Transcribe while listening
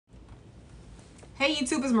Hey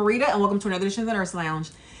YouTube, it's Marida and welcome to another edition of the Nurse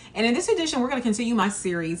Lounge. And in this edition, we're going to continue my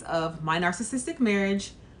series of my narcissistic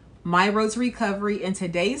marriage, my road to recovery, and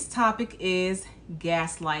today's topic is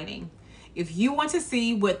gaslighting. If you want to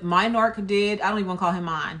see what my narc did, I don't even want to call him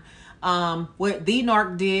mine, what the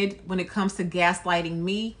narc did when it comes to gaslighting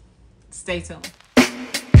me, stay tuned.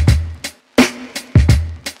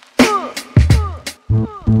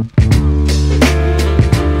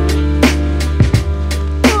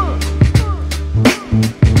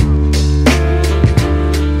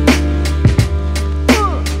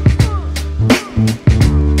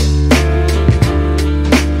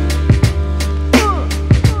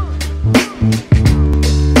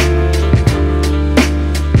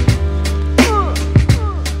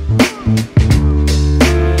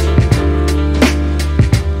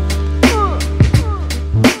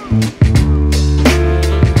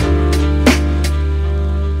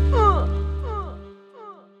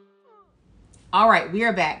 All right, we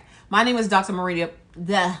are back. My name is Dr. Marida.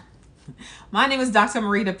 My name is Dr.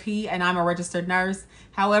 Marida P, and I'm a registered nurse.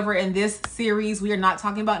 However, in this series, we are not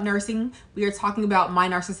talking about nursing. We are talking about my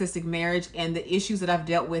narcissistic marriage and the issues that I've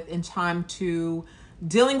dealt with in time to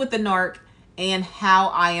dealing with the narc and how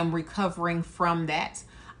I am recovering from that.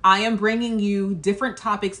 I am bringing you different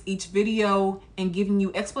topics each video and giving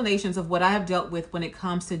you explanations of what I have dealt with when it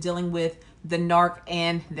comes to dealing with the narc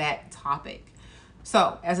and that topic.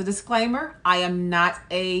 So, as a disclaimer, I am not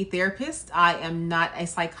a therapist. I am not a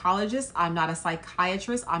psychologist. I'm not a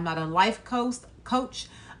psychiatrist. I'm not a life coach.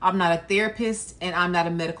 I'm not a therapist, and I'm not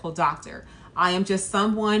a medical doctor. I am just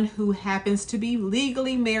someone who happens to be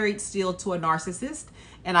legally married still to a narcissist,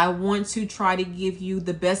 and I want to try to give you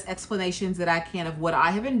the best explanations that I can of what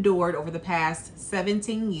I have endured over the past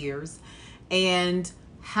 17 years and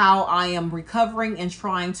how I am recovering and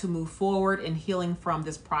trying to move forward and healing from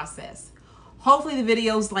this process. Hopefully the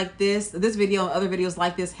videos like this video and other videos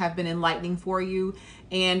like this have been enlightening for you,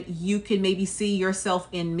 and you can maybe see yourself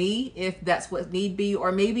in me if that's what need be,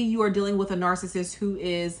 or maybe you are dealing with a narcissist who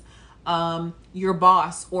is your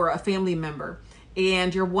boss or a family member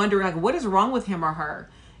and you're wondering like what is wrong with him or her.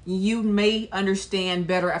 You may understand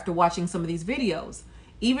better after watching some of these videos.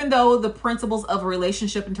 Even though the principles of a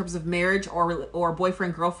relationship in terms of marriage or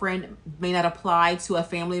boyfriend-girlfriend may not apply to a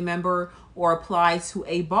family member or apply to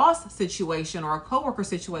a boss situation or a coworker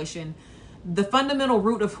situation, the fundamental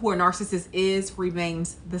root of who a narcissist is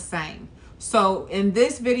remains the same. So in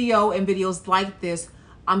this video and videos like this,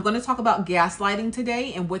 I'm going to talk about gaslighting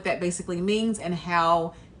today and what that basically means and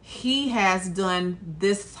how he has done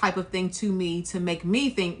this type of thing to me to make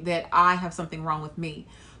me think that I have something wrong with me.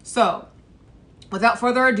 So without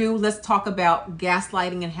further ado, let's talk about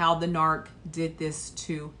gaslighting and how the narc did this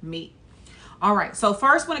to me. All right, so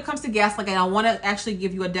first, when it comes to gaslighting, I want to actually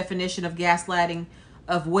give you a definition of gaslighting,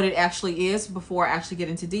 of what it actually is before I actually get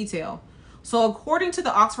into detail. So according to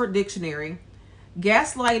the Oxford Dictionary,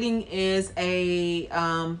 gaslighting is a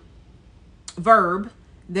verb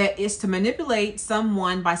that is to manipulate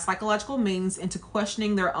someone by psychological means into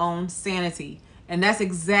questioning their own sanity. And that's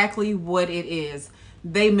exactly what it is.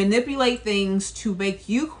 They manipulate things to make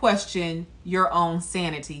you question your own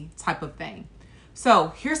sanity type of thing.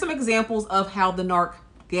 So here's some examples of how the narc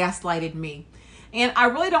gaslighted me. And I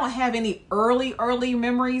really don't have any early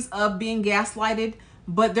memories of being gaslighted,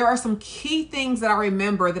 but there are some key things that I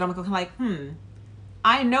remember that I'm going to like,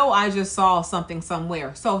 I know I just saw something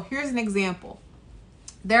somewhere. So here's an example.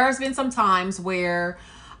 There has been some times where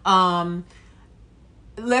it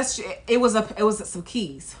was some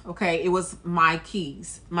keys. Okay. It was my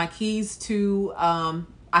keys to, I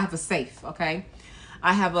have a safe. Okay.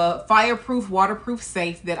 I have a fireproof, waterproof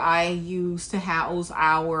safe that I use to house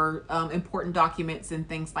our important documents and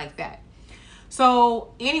things like that.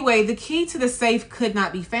 So anyway, the key to the safe could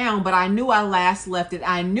not be found, but I knew I last left it.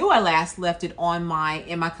 I knew I last left it in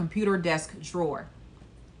my computer desk drawer,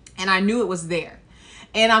 and I knew it was there.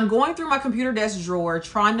 And I'm going through my computer desk drawer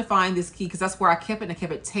trying to find this key because that's where I kept it, and I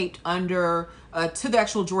kept it taped under to the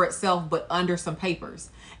actual drawer itself, but under some papers.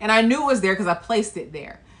 And I knew it was there because I placed it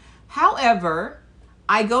there. However,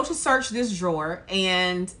 I go to search this drawer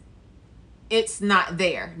and it's not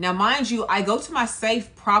there. Now, mind you, I go to my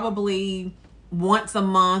safe probably once a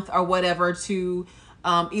month or whatever to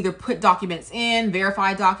either put documents in,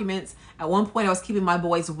 verify documents. At one point, I was keeping my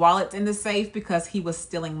boy's wallet in the safe because he was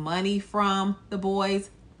stealing money from the boys.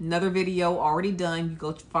 Another video already done. You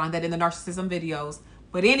go find that in the narcissism videos.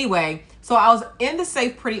 But anyway, so I was in the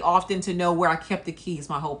safe pretty often to know where I kept the keys,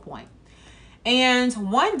 my whole point. And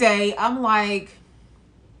one day I'm like,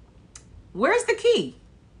 where's the key?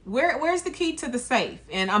 Where's the key to the safe?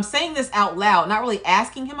 And I'm saying this out loud, not really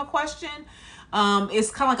asking him a question.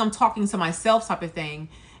 It's kind of like I'm talking to myself type of thing.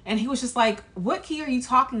 And he was just like, what key are you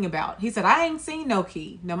talking about? He said, I ain't seen no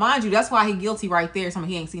key. Now, mind you, that's why he guilty right there. Something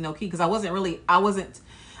he ain't seen no key. Because I was in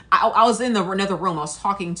another room. I was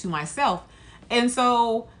talking to myself. And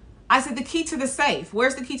so I said, the key to the safe.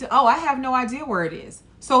 Where's the key to? Oh, I have no idea where it is.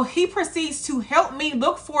 So he proceeds to help me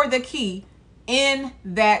look for the key in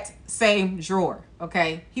that same drawer.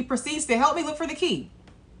 Okay. He proceeds to help me look for the key.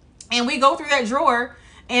 And we go through that drawer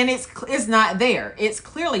and it's not there. It's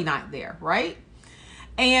clearly not there. Right.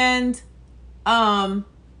 And, not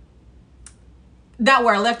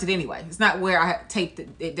where I left it anyway. It's not where I taped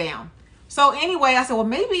it down. So anyway, I said, well,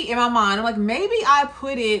 maybe in my mind, I'm like, maybe I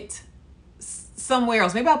put it somewhere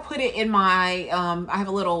else. Maybe I put it in my, I have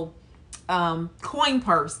a little, coin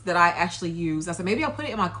purse that I actually use. I said, maybe I'll put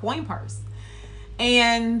it in my coin purse.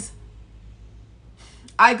 And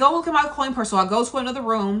I go look at my coin purse. So I go to another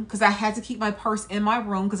room because I had to keep my purse in my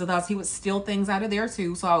room because otherwise he would steal things out of there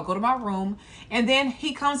too. So I'll go to my room and then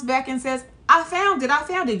he comes back and says, I found it.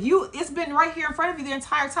 It's been right here in front of you the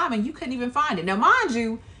entire time and you couldn't even find it. Now, mind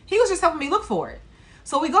you, he was just helping me look for it.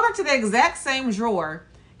 So we go back to the exact same drawer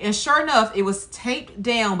and sure enough, it was taped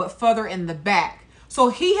down, but further in the back. So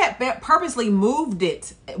he had purposely moved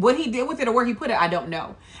it. What he did with it or where he put it, I don't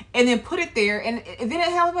know. And then put it there. And then it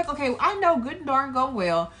held like, okay, I know good and darn gone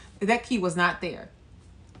well that key was not there.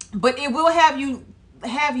 But it will have you.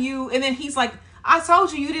 And then he's like, I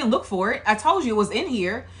told you didn't look for it. I told you it was in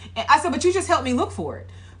here. And I said, but you just helped me look for it.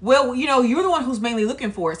 Well, you're the one who's mainly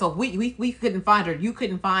looking for it. So we couldn't find it. You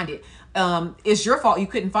couldn't find it. It's your fault you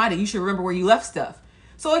couldn't find it. You should remember where you left stuff.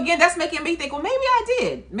 So again, that's making me think, well, maybe I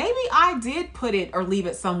did. Maybe I did put it or leave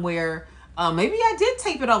it somewhere. Maybe I did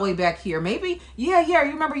tape it all the way back here. Maybe, yeah,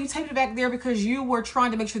 you remember you taped it back there because you were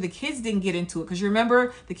trying to make sure the kids didn't get into it. Because you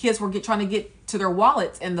remember the kids were trying to get to their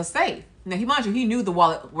wallets in the safe. Now, he knew the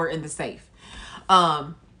wallet were in the safe.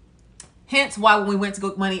 Hence why when we went to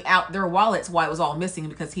go money out their wallets, why it was all missing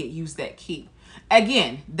because he had used that key.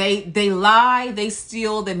 Again, they lie, they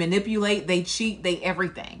steal, they manipulate, they cheat, they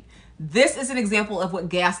everything. This is an example of what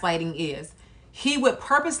gaslighting is. He would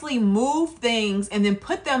purposely move things and then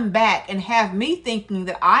put them back and have me thinking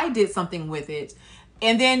that I did something with it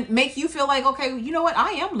and then make you feel like, okay, you know what?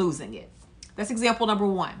 I am losing it. That's example number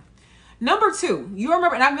one. Number two, you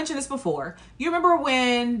remember, and I've mentioned this before, you remember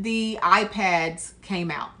when the iPads came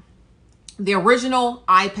out, the original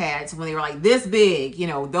iPads, when they were like this big,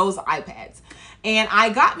 those iPads. And I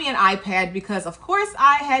got me an iPad because, of course,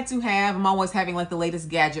 I'm always having like the latest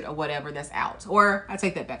gadget or whatever that's out. Or I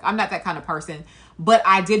take that back. I'm not that kind of person, but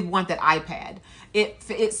I did want that iPad.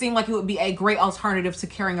 It seemed like it would be a great alternative to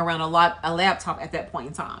carrying around a laptop at that point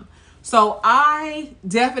in time. So I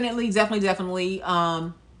definitely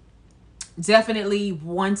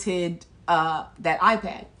wanted that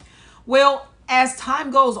iPad. Well, as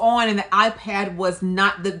time goes on and the iPad was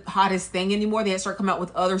not the hottest thing anymore, they had started coming out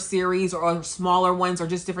with other series or other smaller ones or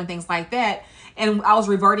just different things like that. And I was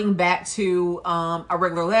reverting back to a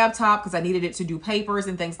regular laptop because I needed it to do papers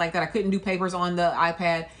and things like that. I couldn't do papers on the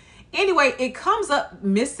iPad. Anyway, it comes up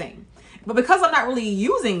missing. But because I'm not really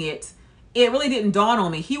using it, it really didn't dawn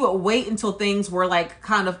on me. He would wait until things were like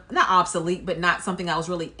kind of not obsolete, but not something I was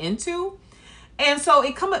really into. And so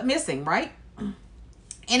it come up missing, right?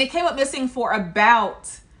 And it came up missing for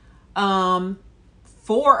about 4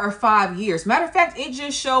 or 5 years. Matter of fact, it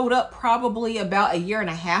just showed up probably about 1.5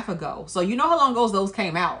 years ago. So you know how long ago those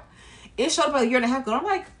came out. It showed up about 1.5 years ago. I'm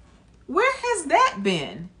like, where has that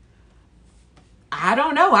been? I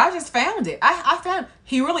don't know. I just found it. I found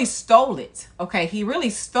he really stole it. Okay, he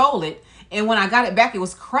really stole it. And when I got it back, it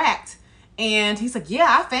was cracked. And he's like,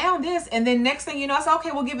 yeah, I found this. And then next thing you know, I said,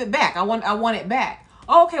 okay, we'll give it back. I want it back.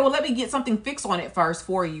 Okay, well, let me get something fixed on it first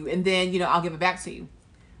for you. And then, I'll give it back to you.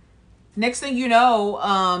 Next thing you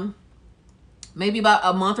know, maybe about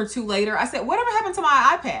a month or two later, I said, whatever happened to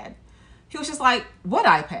my iPad? He was just like, what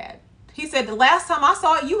iPad? He said, the last time I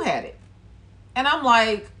saw it, you had it. And I'm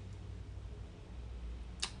like,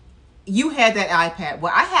 you had that iPad.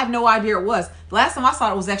 Well, I have no idea it was. The last time I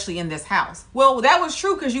saw it was actually in this house. Well, that was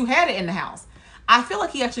true because you had it in the house. I feel like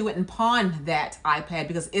he actually went and pawned that iPad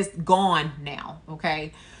because it's gone now,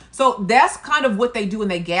 okay? So that's kind of what they do when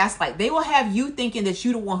they gaslight. They will have you thinking that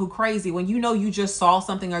you're the one who crazy when you just saw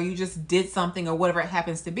something or you just did something or whatever it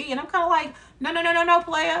happens to be. And I'm kind of like, no,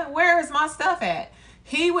 player. Where is my stuff at?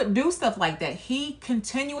 He would do stuff like that. He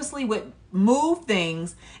continuously would move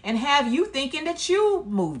things and have you thinking that you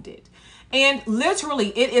moved it. And literally,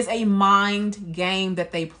 it is a mind game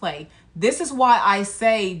that they play. This is why I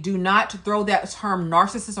say do not throw that term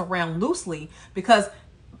narcissist around loosely, because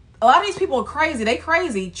a lot of these people are crazy. They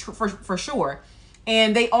crazy for sure.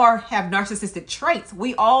 And they have narcissistic traits.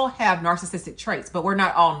 We all have narcissistic traits, but we're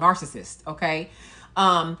not all narcissists, okay?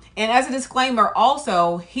 And as a disclaimer,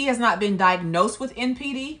 also, he has not been diagnosed with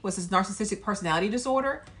NPD, which is narcissistic personality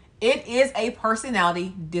disorder. It is a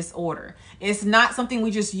personality disorder. It's not something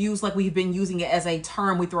we just use like we've been using it as a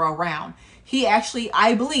term we throw around. He actually,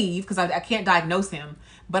 I believe, because I can't diagnose him,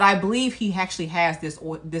 but I believe he actually has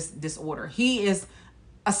this disorder. He is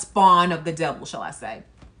a spawn of the devil, shall I say.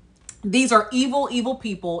 These are evil, evil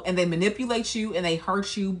people, and they manipulate you and they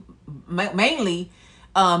hurt you mainly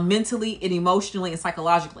mentally and emotionally and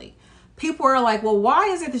psychologically. People are like, well, why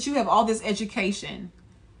is it that you have all this education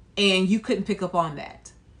and you couldn't pick up on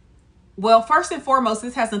that? Well, first and foremost,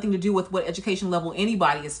 this has nothing to do with what education level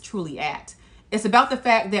anybody is truly at. It's about the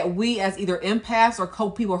fact that we as either empaths or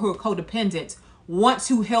people who are codependent want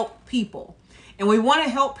to help people. And we want to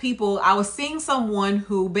help people. I was seeing someone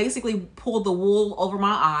who basically pulled the wool over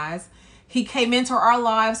my eyes. He came into our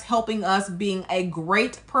lives helping us, being a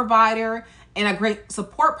great provider and a great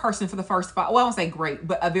support person for the first well, I won't say great,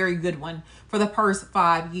 but a very good one for the first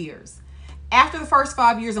 5 years. After the first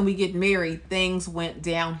 5 years and we get married, things went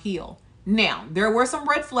downhill. Now, there were some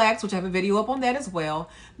red flags, which I have a video up on that as well,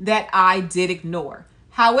 that I did ignore.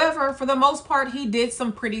 However, for the most part, he did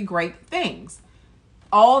some pretty great things.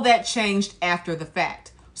 All that changed after the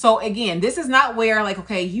fact. So again, this is not where like,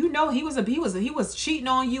 okay, you know, he was cheating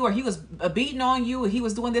on you, or he was beating on you, or he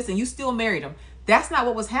was doing this and you still married him. That's not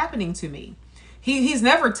what was happening to me. He's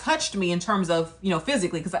never touched me in terms of, you know,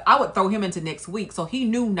 physically, because I would throw him into next week. So he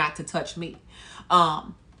knew not to touch me.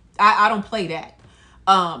 I don't play that.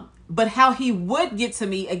 But how he would get to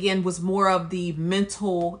me, again, was more of the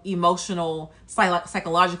mental, emotional,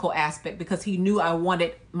 psychological aspect, because he knew I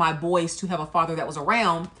wanted my boys to have a father that was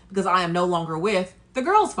around, because I am no longer with the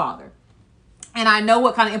girl's father. And I know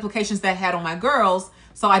what kind of implications that had on my girls,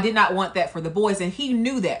 so I did not want that for the boys, and he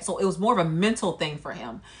knew that. So it was more of a mental thing for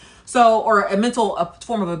him. So, or a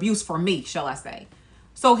form of abuse for me, shall I say.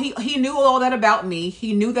 So he knew all that about me.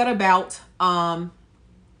 He knew that about the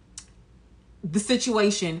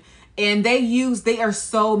situation. And they are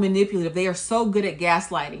so manipulative. They are so good at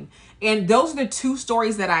gaslighting. And those are the two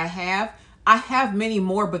stories that I have. I have many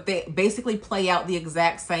more, but they basically play out the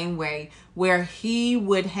exact same way, where he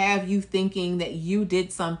would have you thinking that you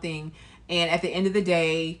did something, and at the end of the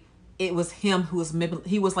day, it was him who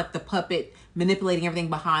was like the puppet manipulating everything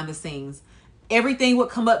behind the scenes. Everything would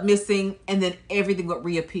come up missing, and then everything would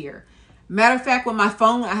reappear. Matter of fact, when my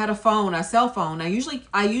phone, I had a cell phone. I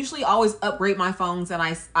usually always upgrade my phones, and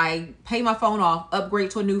I pay my phone off, upgrade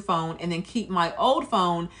to a new phone, and then keep my old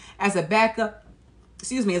phone as a backup,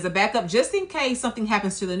 just in case something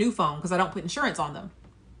happens to the new phone, because I don't put insurance on them.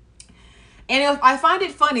 And I find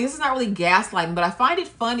it funny, this is not really gaslighting, but I find it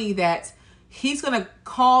funny that he's going to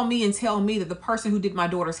call me and tell me that the person who did my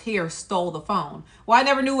daughter's hair stole the phone. Well, I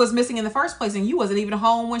never knew it was missing in the first place, and you wasn't even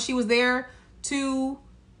home when she was there to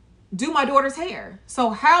do my daughter's hair. So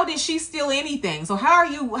how did she steal anything? So how are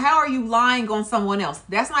you lying on someone else?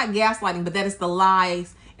 That's not gaslighting, but that is the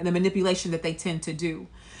lies and the manipulation that they tend to do.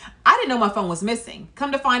 I didn't know my phone was missing.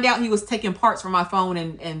 Come to find out, he was taking parts from my phone,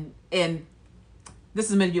 and this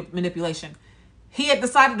is manipulation. He had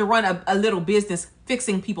decided to run a little business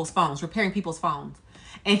fixing people's phones, repairing people's phones.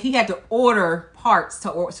 And he had to order parts to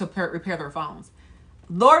repair their phones.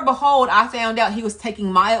 Lord behold, I found out he was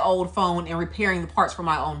taking my old phone and repairing the parts for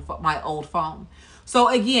my old phone. So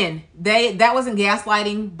again, that wasn't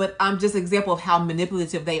gaslighting, but I'm just an example of how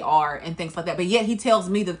manipulative they are and things like that. But yet he tells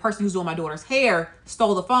me that the person who's doing my daughter's hair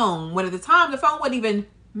stole the phone, when at the time the phone wasn't even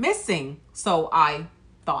missing. So I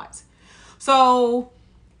thought. So,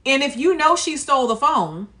 and if you know she stole the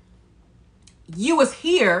phone, you was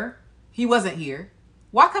here, he wasn't here.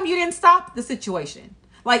 Why come you didn't stop the situation?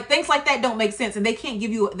 Like, things like that don't make sense, and they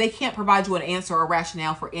can't provide you an answer or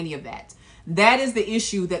rationale for any of that. That is the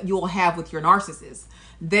issue that you'll have with your narcissist.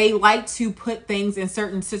 They like to put things in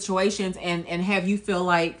certain situations and have you feel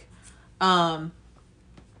like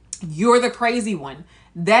you're the crazy one.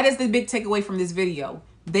 That is the big takeaway from this video.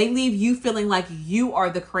 They leave you feeling like you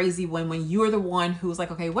are the crazy one when you're the one who's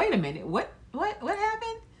like, okay, wait a minute, what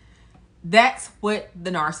happened? That's what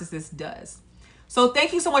the narcissist does. So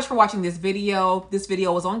thank you so much for watching this video. This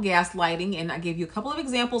video was on gaslighting, and I gave you a couple of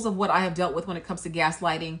examples of what I have dealt with when it comes to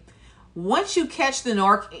gaslighting. Once you catch the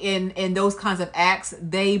narc in those kinds of acts,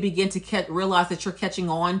 they begin to realize that you're catching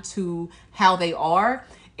on to how they are,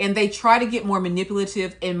 and they try to get more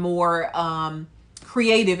manipulative and more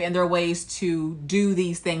creative in their ways to do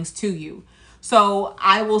these things to you. So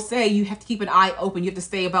I will say you have to keep an eye open. You have to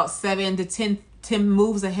stay about 7 to 10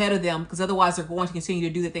 moves ahead of them, because otherwise they're going to continue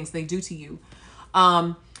to do the things they do to you.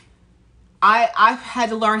 I had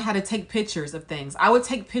to learn how to take pictures of things. I would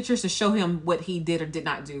take pictures to show him what he did or did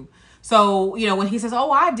not do. So, you know, when he says,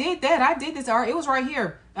 oh, I did that, I did this, or it was right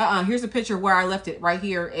here. Here's a picture where I left it right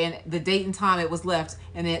here, and the date and time it was left,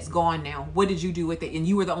 and then it's gone now. What did you do with it? And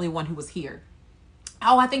you were the only one who was here.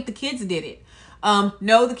 Oh, I think the kids did it.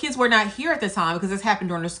 No, the kids were not here at the time because this happened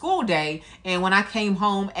during the school day. And when I came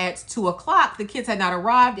home at 2 o'clock, the kids had not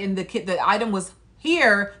arrived, and the item was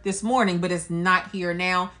here this morning, but it's not here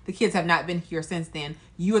now. The kids have not been here since then.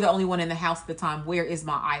 You are the only one in the house at the time. Where is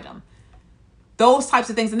my item? Those types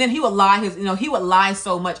of things. And then he would lie he would lie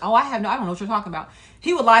so much. Oh, I don't know what you're talking about.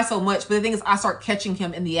 He would lie so much. But the thing is, I start catching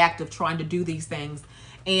him in the act of trying to do these things.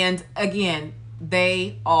 And again,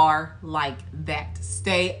 they are like that.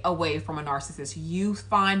 Stay away from a narcissist. You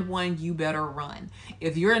find one, you better run.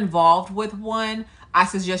 If you're involved with one, I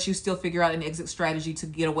suggest you still figure out an exit strategy to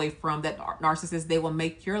get away from that narcissist. They will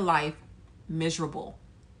make your life miserable,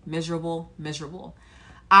 miserable, miserable.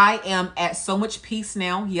 I am at so much peace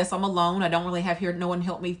now. Yes, I'm alone. I don't really have no one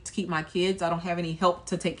help me to keep my kids. I don't have any help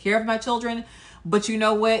to take care of my children. But you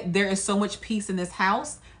know what? There is so much peace in this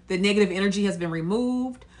house. The negative energy has been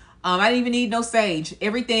removed. I didn't even need no sage.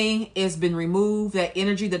 Everything has been removed. That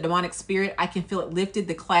energy, the demonic spirit, I can feel it lifted.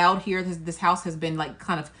 The cloud here, this house has been like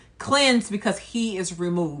kind of cleansed because he is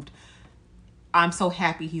removed. I'm so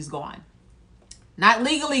happy he's gone. Not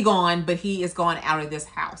legally gone, but he is gone out of this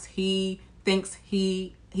house. He thinks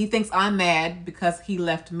I'm mad because he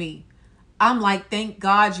left me. I'm like, thank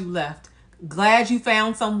God you left. Glad you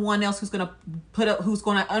found someone else who's gonna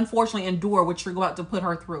unfortunately endure what you're about to put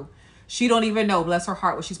her through. She don't even know, bless her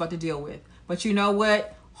heart, what she's about to deal with. But you know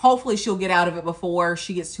what? Hopefully she'll get out of it before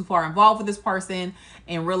she gets too far involved with this person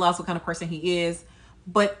and realize what kind of person he is.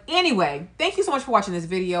 But anyway, thank you so much for watching this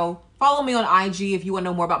video. Follow me on IG if you want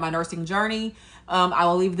to know more about my nursing journey. I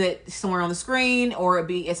will leave that somewhere on the screen, or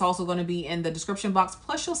it's also going to be in the description box.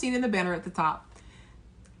 Plus, you'll see it in the banner at the top.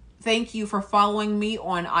 Thank you for following me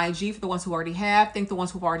on IG for the ones who already have. Thank the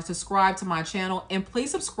ones who've already subscribed to my channel. And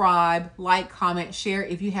please subscribe, like, comment, share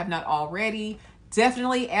if you have not already.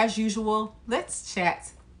 Definitely, as usual, let's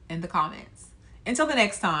chat in the comments. Until the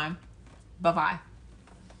next time, bye-bye.